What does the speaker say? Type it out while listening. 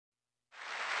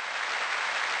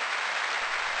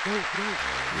Hold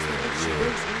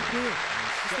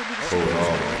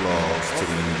all applause to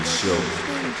the end of the show.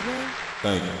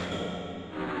 Thank you.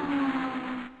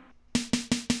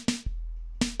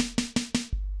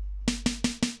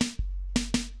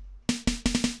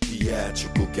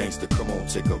 Theatrical gangster, come on,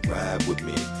 take a ride with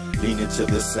me. Leaning to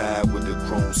the side with the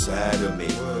chrome side of me.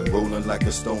 Rolling like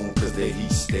a stone, cause that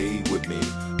heat stayed with me.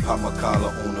 Pop my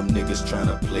collar on them niggas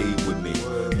tryna play with me.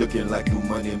 Looking like new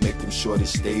money, make them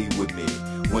shorties stay with me.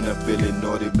 When I'm feeling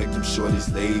naughty, make them shorties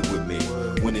lay with me.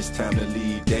 When it's time to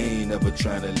leave, they ain't ever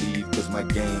tryna leave. Cause my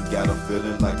game got them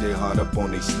feeling like they hard up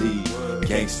on their sleeve.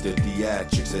 Gangster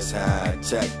theatrics, that's how I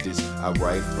attack this. I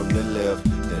write from the left,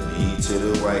 then lean to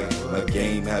the right. My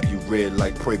game have you read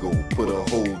like Prego. Put a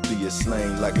hole through your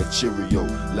slang like a Cheerio.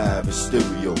 Live in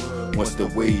stereo. Once the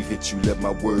wave hit you, let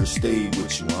my words stay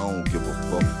with you. I don't give a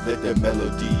fuck. Let that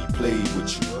melody play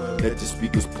with you. Let the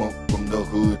speakers pump from the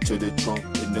hood to the trunk.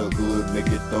 In the hood, make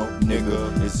it thump,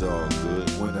 nigga. It's all good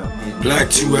when I'm in Black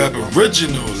to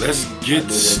Aboriginal. Let's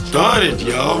get started,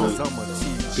 y'all.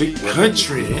 Big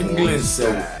country, England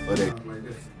side.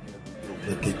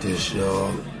 Look at this,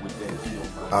 y'all.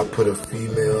 I put a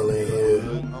female in here,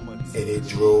 and it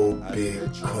drove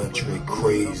Big Country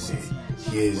crazy.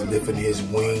 He is lifting his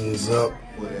wings up,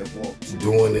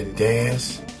 doing the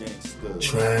dance,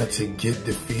 trying to get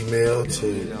the female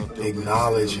to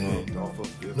acknowledge him.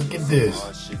 Look at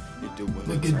this.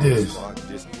 Look at this.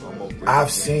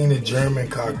 I've seen the German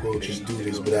cockroaches do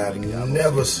this, but I have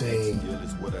never,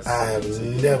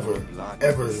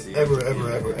 ever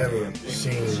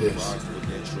seen this.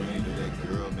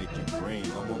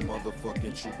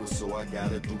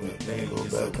 Go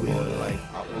back, come on.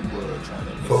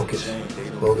 Focus.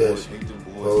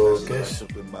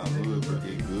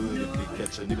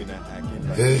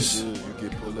 This,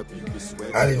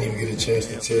 I didn't even get a chance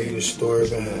to tell you the story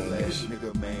behind this.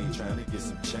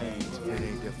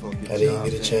 I didn't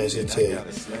get a chance to tell you.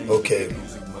 Okay,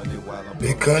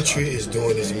 Big Country is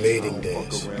doing his mating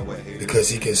dance because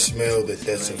he can smell that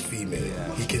that's a female.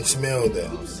 He can smell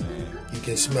that. He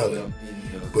can smell it.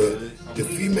 But the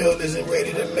female isn't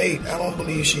ready to mate. I don't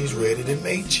believe she's ready to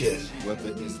mate yet. I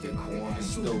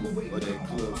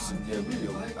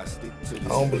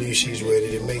don't believe she's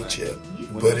ready to mate yet.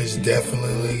 But it's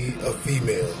definitely a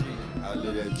female.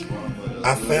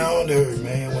 I found her,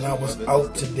 man, when I was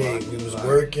out today. We was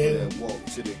working,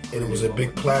 and it was a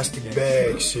big plastic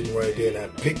bag sitting right there. And I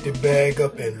picked the bag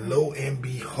up, and lo and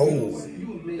behold,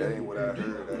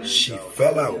 she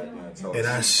fell out. And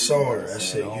I saw her. I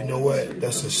said, you know what?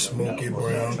 That's a smoky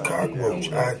brown cockroach.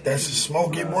 That's a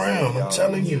smoky brown. I'm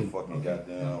telling you.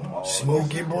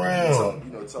 Smoky brown.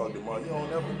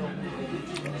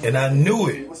 And I knew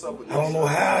it. I don't know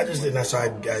how I just did. And so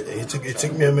it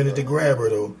took me a minute to grab her,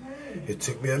 though. It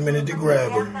took me a minute to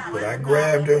grab her. But I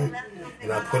grabbed her,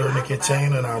 and I put her in the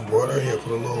container, and I brought her here.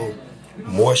 Put a little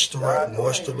moisture,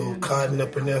 little cotton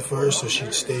up in there for her so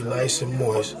she'd stay nice and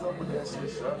moist.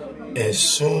 As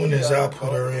soon as I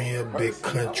put her in here, Big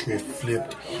Country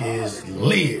flipped his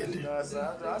lid.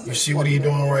 You see what he's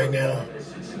doing right now?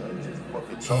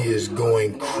 He is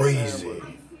going crazy.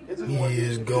 He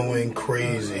is going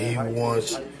crazy. He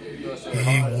wants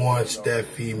that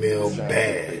female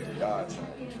bad.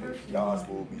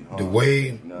 The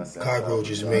way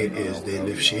cockroaches mate is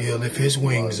he'll lift his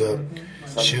wings up,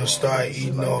 she'll start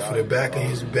eating off of the back of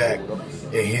his back,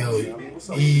 and he'll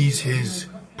ease his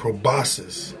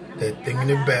proboscis, that thing in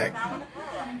the back,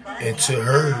 into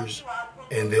hers,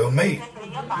 and they'll mate.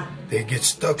 They get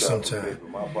stuck sometime.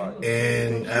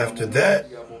 And after that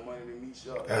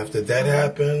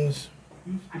happens,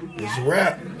 it's a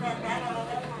wrap.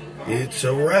 It's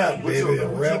a wrap, baby. A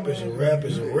wrap is a wrap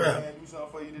is a wrap.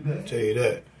 I'll tell you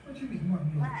that.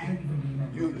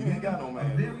 You ain't got no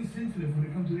man. Very sensitive when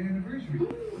it comes to the anniversary.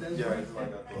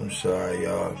 I'm sorry,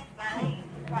 y'all.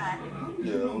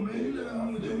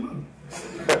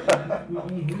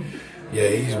 Yeah,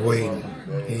 he's waiting.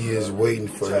 He is waiting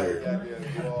for her.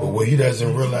 But what he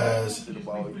doesn't realize,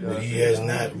 what he has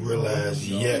not realized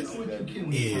yet,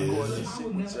 is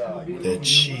that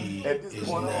she is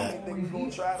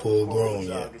not full grown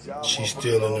yet. She's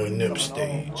still in her nip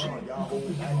stage.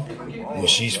 When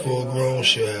she's full grown,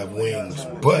 she'll have wings,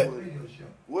 but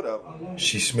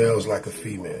she smells like a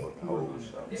female.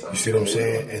 You see what I'm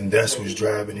saying? And that's what's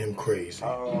driving him crazy.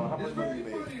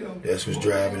 That's what's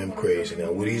driving him crazy.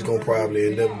 Now, what he's going to probably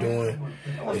end up doing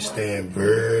is staying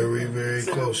very, very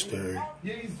close to her,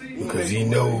 because he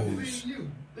knows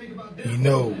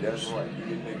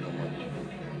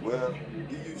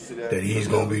that he's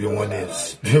going to be the one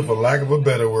that's, for lack of a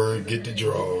better word, get the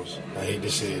draws. I hate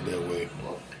to say it that way.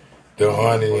 there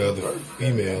aren't any other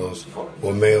females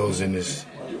or males in this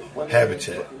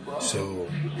habitat. So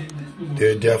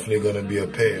they're definitely going to be a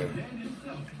pair.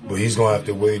 But he's going to have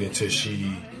to wait until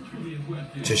she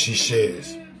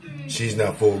sheds. She's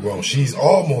not full grown. She's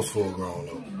almost full grown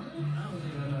though.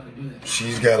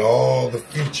 She's got all the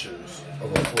features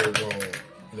of a full grown,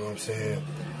 you know what I'm saying,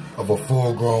 of a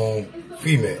full grown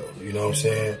female, you know what I'm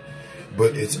saying?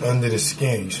 But it's under the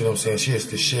skin, you see what I'm saying? She has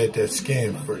to shed that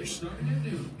skin first.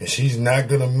 And she's not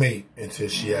going to mate until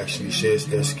she actually sheds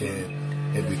that skin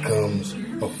and becomes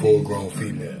a full grown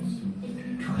female.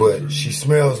 But she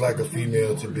smells like a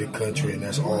female to Big Country, and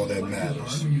that's all that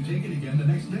matters.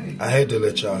 I had to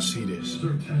let y'all see this.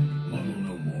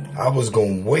 I was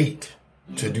going to wait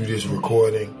to do this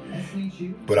recording,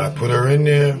 but I put her in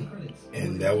there,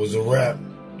 and that was a wrap.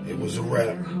 It was a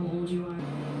wrap.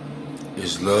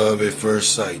 It's love at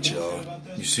first sight, y'all.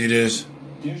 You see this?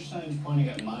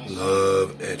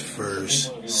 Love at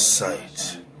first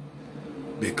sight.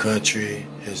 Big Country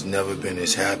has never been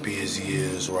as happy as he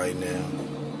is right now.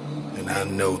 And I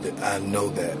know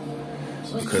that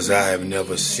because I have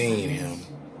never seen him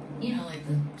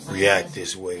react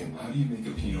this way. How do you make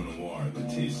a Pinot Noir that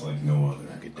tastes like no other?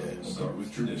 Look at that. Start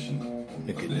with tradition.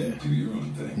 Look at that. Do your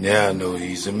own thing. Now I know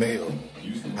he's a male.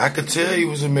 I could tell he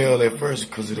was a male at first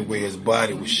because of the way his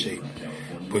body was shaped.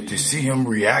 But to see him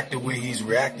react the way he's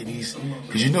reacted,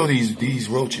 because you know these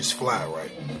roaches fly,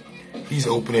 right? He's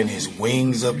opening his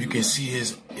wings up. You can see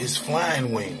his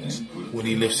flying wings when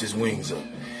he lifts his wings up.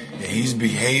 And he's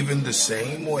behaving the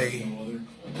same way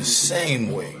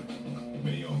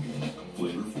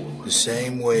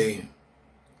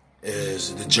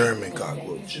as the German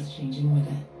cockroach.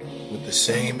 With the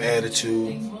same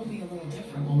attitude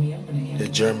the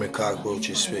German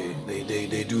cockroaches feel.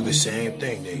 They do the same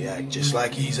thing. They act just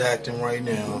like he's acting right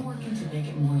now.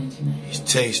 He's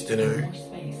tasting her.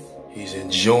 He's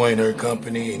enjoying her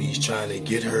company, and he's trying to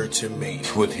get her to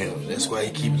mate with him. That's why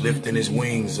he keeps lifting his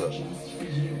wings up.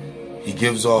 He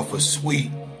gives off a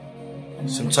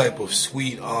some type of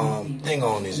sweet thing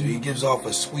on he gives off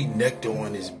a sweet nectar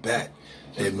on his back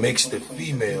that makes the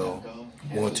female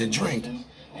want to drink.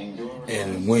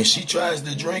 And when she tries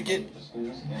to drink it,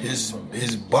 his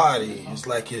body, it's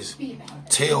like his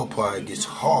tail part gets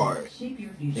hard.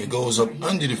 It goes up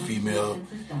under the female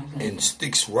and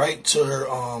sticks right to her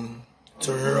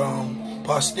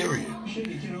posterior.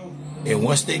 And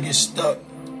once they get stuck,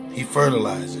 he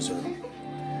fertilizes her.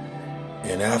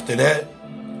 And after that,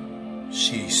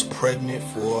 she's pregnant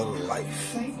for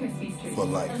life. For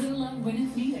life.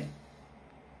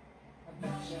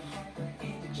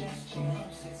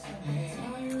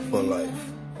 For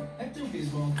life.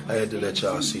 I had to let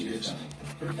y'all see this.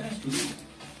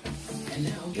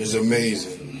 It's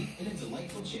amazing.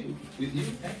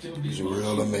 It's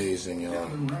real amazing, y'all.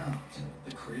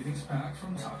 The Cravings Pack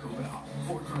from Taco Bell.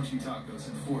 4 crunchy tacos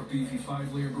and 4 beefy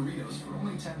 5-layer burritos for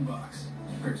only $10.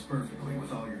 Pairs perfectly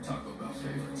with all your Taco Bell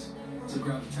favorites. So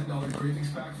grab a $10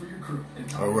 Cravings Pack for your crew.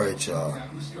 All right, y'all.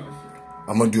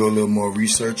 I'm going to do a little more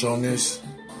research on this,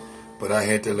 but I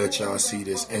had to let y'all see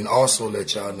this and also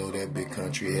let y'all know that Big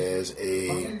Country has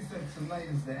a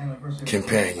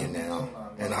companion now.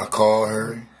 And I call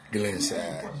her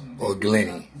Glenside or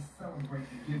Glenny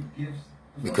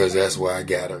because that's why I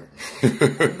got her.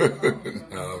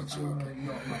 No, I'm joking.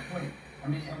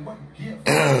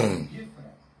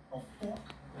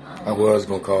 I was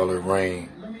going to call her Rain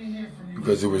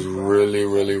because it was really,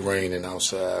 really raining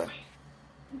outside.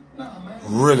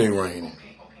 Really raining.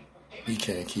 He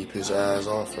can't keep his eyes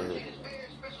off of her.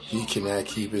 He cannot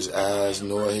keep his eyes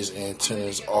nor his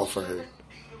antennas off of her.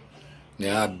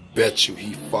 Now, I bet you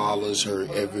he follows her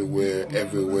everywhere,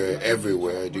 everywhere,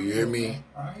 everywhere. Do you hear me?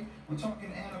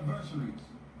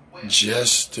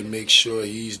 Just to make sure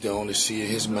he's the only seer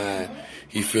in his mind.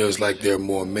 He feels like there are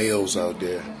more males out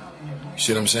there. You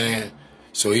see what I'm saying?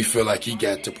 So he feel like he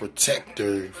got to protect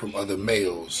her from other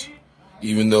males.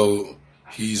 Even though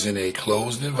he's in a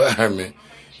closed environment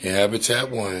in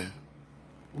Habitat 1.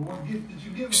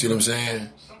 You see what I'm saying?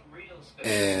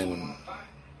 And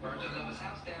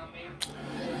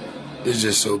it's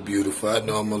just so beautiful. I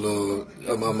know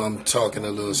I'm talking a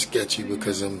little sketchy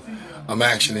because I'm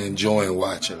actually enjoying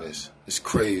watching this. It's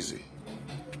crazy.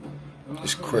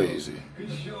 It's crazy.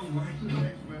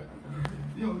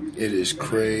 It is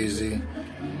crazy.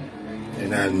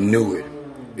 And I knew it.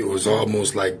 It was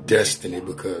almost like destiny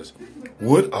because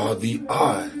what are the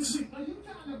odds?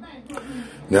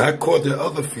 Now I caught the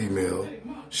other female.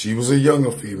 She was a younger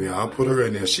female. I put her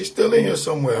in there. She's still in here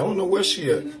somewhere. I don't know where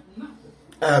she at.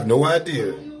 I have no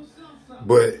idea.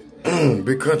 But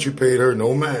Big Country paid her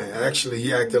no mind. Actually,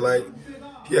 he acted like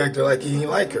He acted like he didn't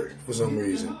like her for some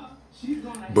reason.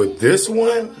 But this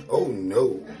one, oh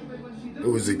no. It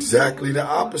was exactly the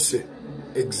opposite.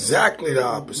 Exactly the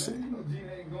opposite.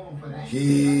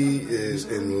 He is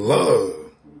in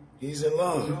love. He's in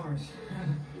love.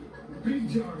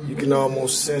 You can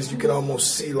almost sense, you can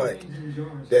almost see like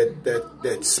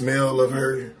that smell of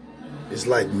her is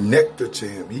like nectar to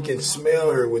him. He can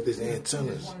smell her with his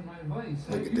antennas.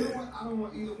 Look at that.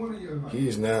 He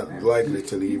is not likely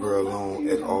to leave her alone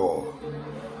at all.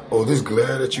 Oh, this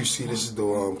glare that you see, this is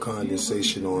the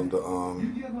condensation on the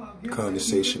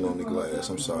glass.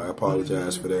 I'm sorry, I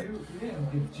apologize for that.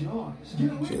 See,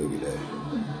 look at that.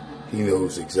 He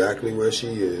knows exactly where she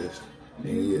is, and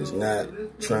he is not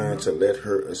trying to let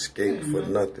her escape for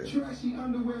nothing.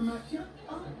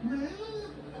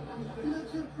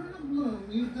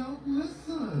 You don't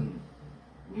listen.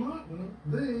 Martin,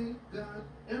 they got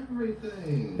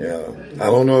everything. Yeah, I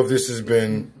don't know if this has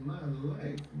been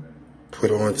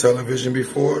put on television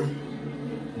before,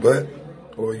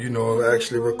 or you know,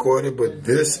 actually recorded, but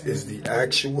this is the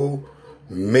actual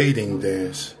mating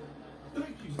dance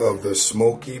of the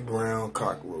smoky brown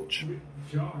cockroach.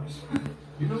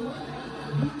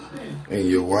 And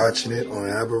you're watching it on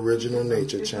Aboriginal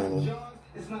Nature Channel.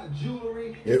 It's not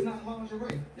jewelry. Yep. It's not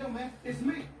lingerie. Yo, man, it's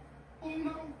me.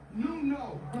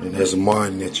 No. And there's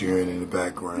Martin that you're in the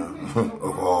background,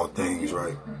 of all things,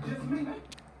 right?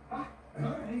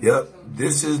 Yep,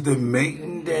 this is the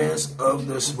mating dance of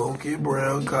the smoky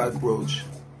brown cockroach.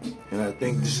 And I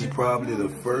think this is probably the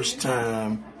first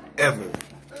time ever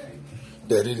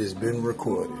that it has been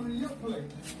recorded.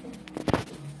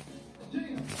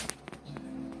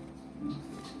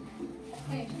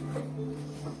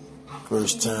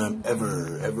 First time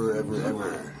ever.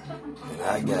 And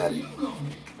I got it.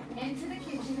 Into the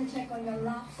kitchen and check on your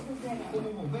lobster dinner.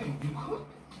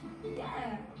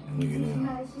 Yeah. Look at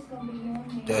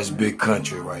that. That's big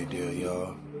country right there,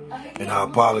 y'all. And I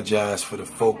apologize for the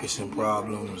focusing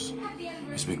problems.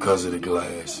 It's because of the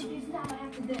glass.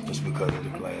 It's because of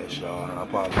the glass, y'all. I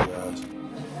apologize.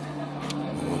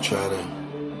 I'm gonna try to.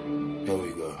 There we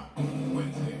go.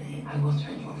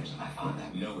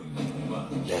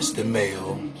 That's the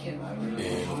male,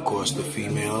 and of course the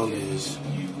female is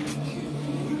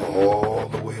all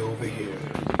the way over here,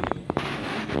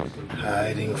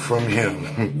 hiding from him.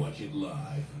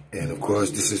 And of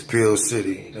course this is Pill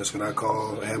City. That's what I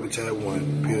call Habitat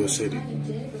 1, Pill City.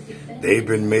 They've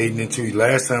been mating into,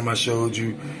 last time I showed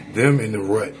you them in the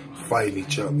rut fighting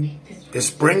each other. It's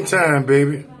springtime,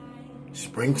 baby.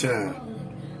 Springtime.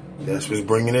 That's what's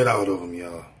bringing it out of them,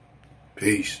 y'all.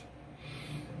 Peace.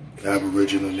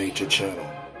 Aboriginal Nature Channel.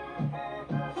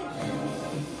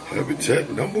 Habitat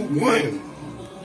 #1.